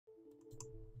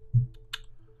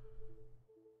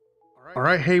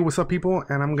Alright, hey, what's up people?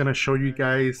 And I'm gonna show you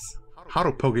guys how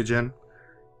to PokeGen.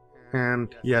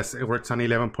 And yes, it works on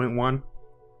 11.1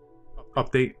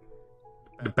 update.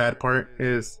 The bad part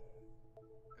is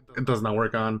it does not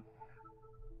work on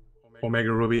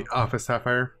Omega Ruby Alpha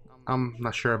Sapphire. I'm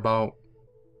not sure about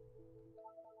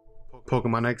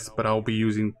Pokemon X, but I'll be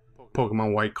using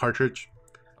Pokemon White cartridge.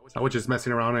 So I was just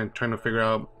messing around and trying to figure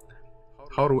out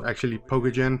how to actually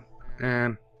PokeGen,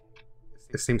 and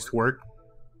it seems to work.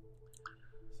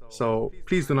 So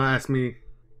please do not ask me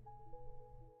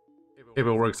if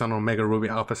it works on Omega Ruby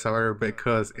Alpha Sapphire,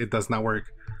 because it does not work.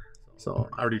 So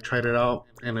I already tried it out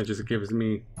and it just gives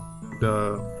me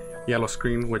the yellow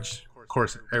screen, which of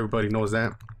course everybody knows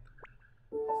that.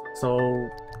 So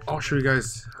I'll show you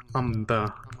guys. I'm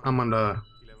on the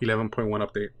 11.1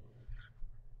 update.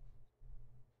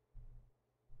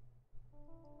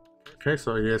 Okay,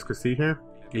 so you guys can see here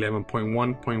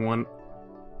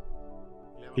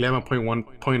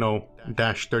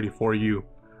 11.1.0-34 U.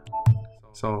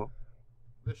 So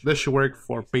this should work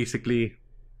for basically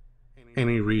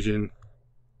any region.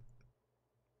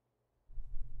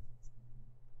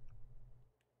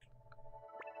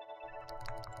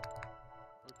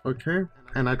 Okay,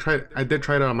 and I did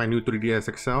try it on my new 3DS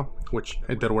XL, which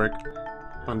it did work.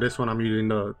 On this one I'm using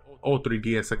the old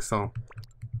 3DS XL.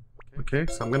 Okay,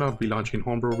 so I'm gonna be launching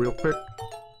Homebrew real quick,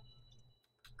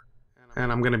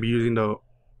 and I'm gonna be using the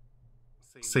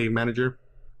Save Manager,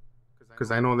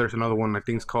 because I know there's another one, I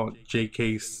think it's called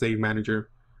JK Save Manager,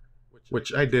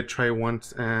 which I did try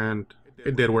once and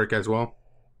it did work as well.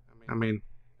 I mean,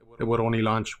 it would only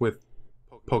launch with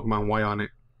Pokemon Y on it.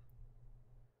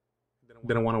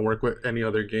 Didn't want to work with any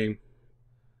other game.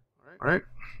 Alright,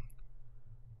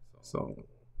 so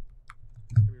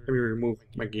let me remove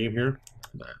my game here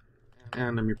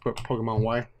and let me put Pokemon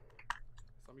Y.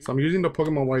 So I'm using the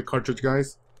Pokemon Y cartridge,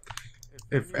 guys.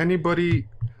 If anybody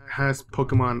has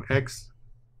Pokemon X,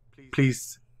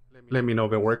 please let me know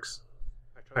if it works.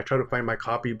 I tried to find my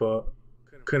copy but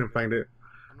couldn't find it.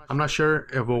 I'm not sure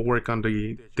if it will work on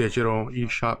the digital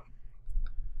eShop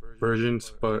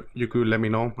versions, but you could let me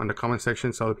know in the comment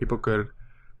section so other people could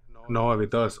know if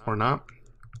it does or not.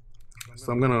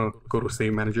 So I'm gonna go to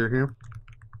Save Manager here.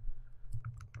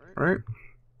 Alright,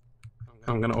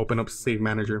 I'm gonna open up Save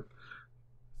Manager.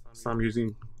 So I'm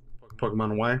using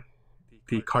Pokemon Y,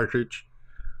 the cartridge,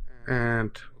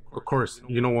 and of course,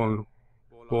 you know, when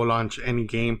we'll launch any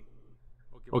game,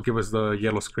 it'll give us the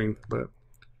yellow screen, but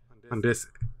on this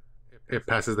it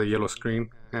passes the yellow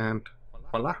screen and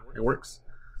voila, it works.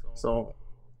 So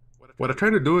what I try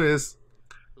to do is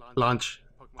launch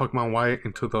Pokemon Y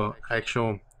into the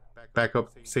actual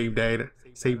backup save data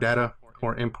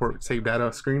or import save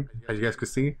data screen, as you guys can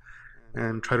see,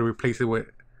 and try to replace it with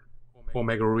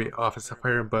Omega Ruby Alpha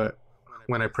Sapphire. But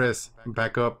when I press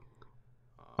backup,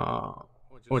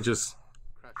 it'll just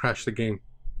crash the game.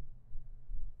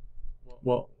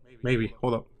 Well, maybe.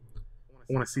 Hold up.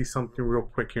 I want to see something real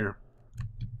quick here.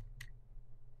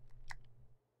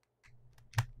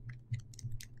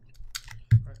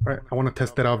 Alright, I want to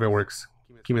test it out if it works.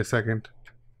 Give me a second.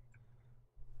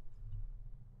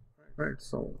 Alright,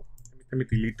 so let me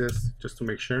delete this just to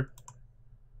make sure.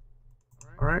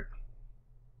 Alright.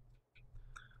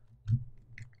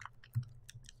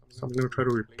 So I'm going to try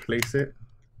to replace it.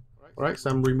 Alright,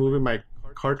 so I'm removing my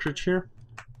cartridge here.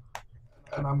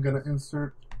 And I'm going to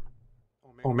insert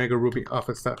Omega Ruby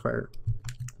Alpha Sapphire.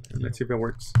 And let's see if it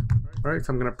works. Alright,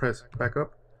 so I'm going to press back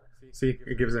up. See,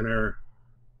 it gives an error.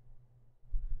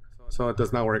 So it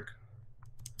does not work.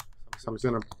 So I'm just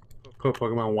going to put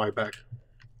Pokemon Y back.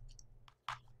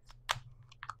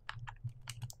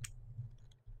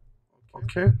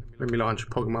 Okay, let me launch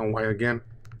Pokemon Y again.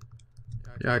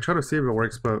 Yeah, I try to see if it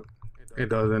works, but it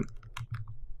doesn't.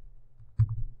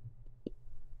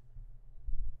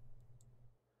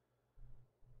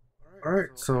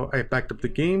 Alright, so I backed up the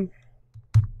game.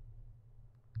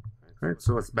 Alright,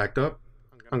 so it's backed up.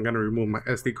 I'm gonna remove my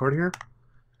SD card here.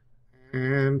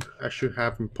 And I should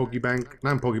have in PokeBank,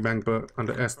 not in PokeBank, but on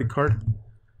the SD card.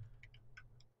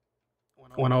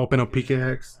 When I open up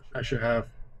PKHEX, I should have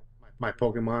my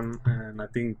Pokemon, and I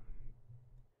think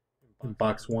in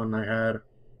box 1 I had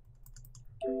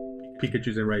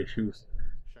Pikachu's and Raichu's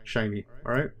shiny.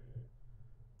 Alright,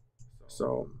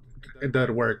 so it did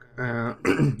work.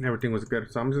 Everything was good.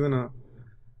 So I'm not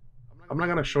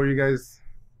gonna show you guys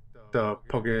the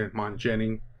Pokemon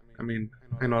genning. I mean,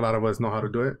 I know a lot of us know how to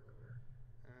do it,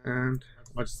 and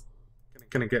I'm just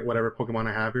gonna get whatever Pokemon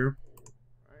I have here.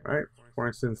 Alright, for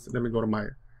instance, let me go to my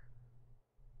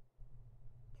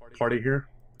party here.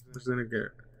 I'm just gonna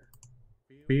get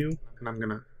few, and I'm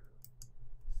gonna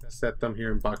set them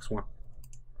here in box 1.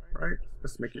 Alright,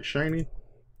 let's make it shiny.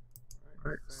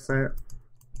 Alright, set.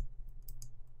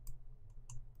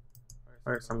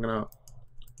 Alright, so I'm gonna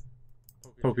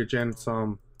PokeGen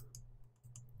some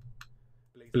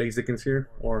Blazikins here,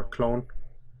 or clone.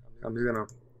 I'm just gonna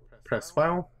press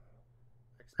file,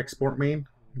 export main,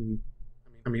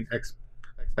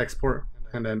 export,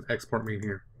 and then export main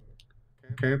here.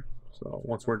 Okay, so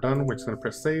once we're done, we're just gonna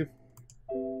press save,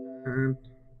 and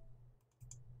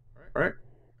alright,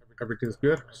 everything's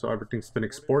good. So everything's been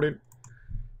exported.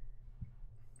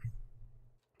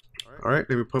 Alright,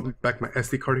 let me put back my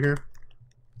SD card here.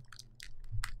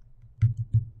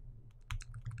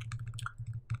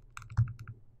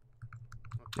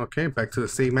 Okay, back to the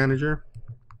save manager,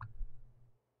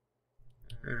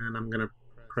 and I'm gonna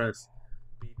press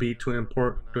B to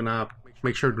import.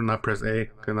 Make sure do not press A,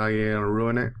 because now you're gonna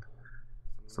ruin it.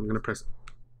 So I'm gonna press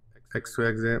X to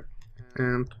exit,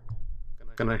 and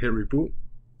gonna hit reboot.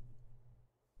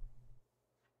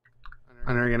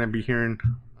 And you're gonna be hearing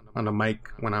on the mic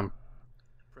when I'm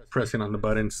pressing on the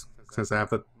buttons, since I have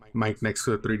the mic next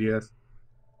to the 3DS.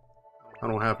 I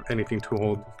don't have anything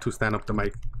to stand up the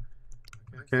mic.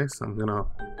 Okay, so I'm gonna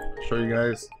show you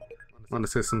guys on the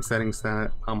system settings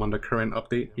that I'm on the current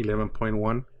update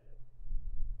 11.1.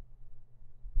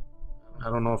 I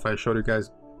don't know if I showed you guys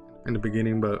in the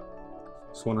beginning, but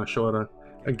just want to show it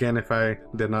again if I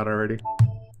did not already.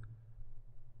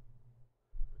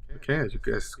 Okay, as you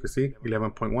guys can see,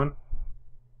 11.1.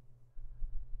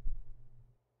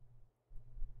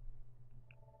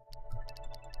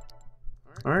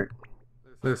 Alright,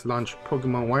 let's launch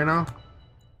Pokemon Y now.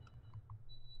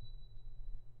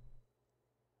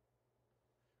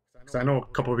 I know a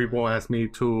couple of people asked me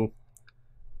if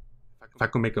I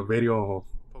could make a video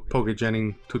of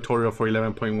PokeGening tutorial for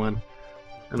 11.1,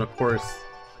 and of course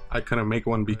I couldn't make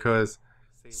one because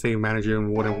Save Manager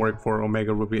wouldn't work for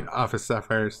Omega Ruby Office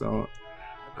Sapphire, so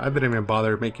I didn't even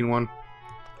bother making one.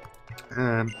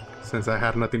 And since I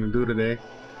had nothing to do today,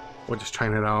 we're just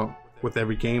trying it out with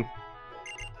every game,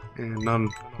 and none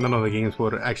of the games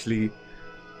would actually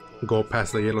go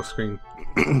past the yellow screen.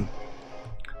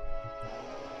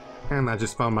 And I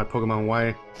just found my Pokemon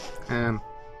Y and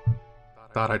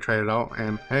thought I'd try it out,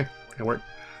 and hey, it worked.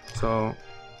 So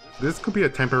this could be a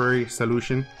temporary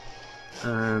solution,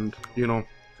 and you know,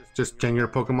 just gen your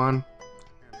Pokemon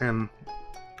and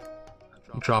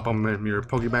drop them in your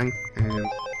PokeBank, and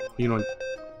you know,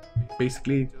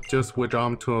 basically just withdraw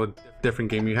them to a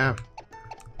different game you have.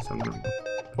 So I'm gonna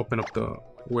open up the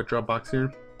withdraw box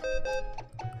here.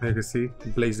 As you can see,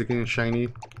 Blaziken, shiny,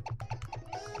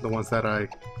 the ones that I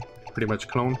pretty much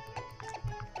clone.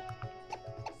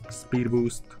 Speed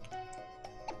boost,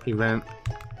 event.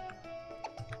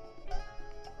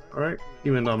 Alright,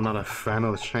 even though I'm not a fan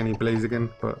of shiny Blaziken,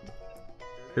 but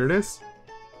here it is.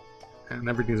 And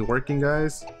everything's working,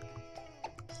 guys.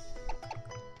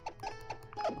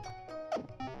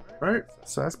 Alright,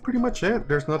 so that's pretty much it.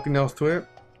 There's nothing else to it.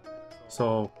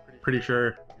 So, pretty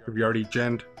sure if you already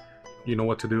genned, you know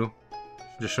what to do.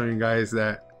 Just showing you guys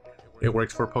that it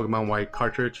works for Pokemon Y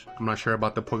cartridge. I'm not sure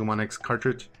about the Pokemon X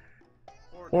cartridge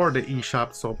or the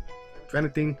eShop, so if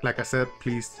anything, like I said,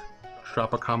 please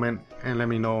drop a comment and let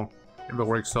me know if it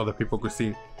works so other people could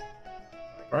see.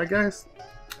 Alright guys,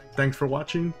 thanks for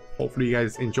watching. Hopefully you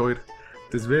guys enjoyed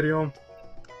this video,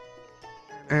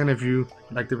 and if you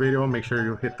like the video, make sure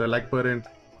you hit the like button.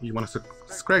 You want to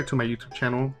subscribe to my YouTube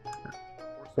channel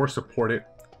or support it,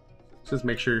 just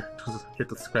make sure to hit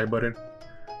the subscribe button.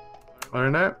 Other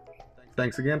than that,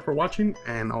 thanks again for watching,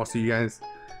 and I'll see you guys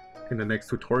in the next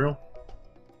tutorial.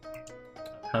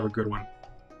 Have a good one.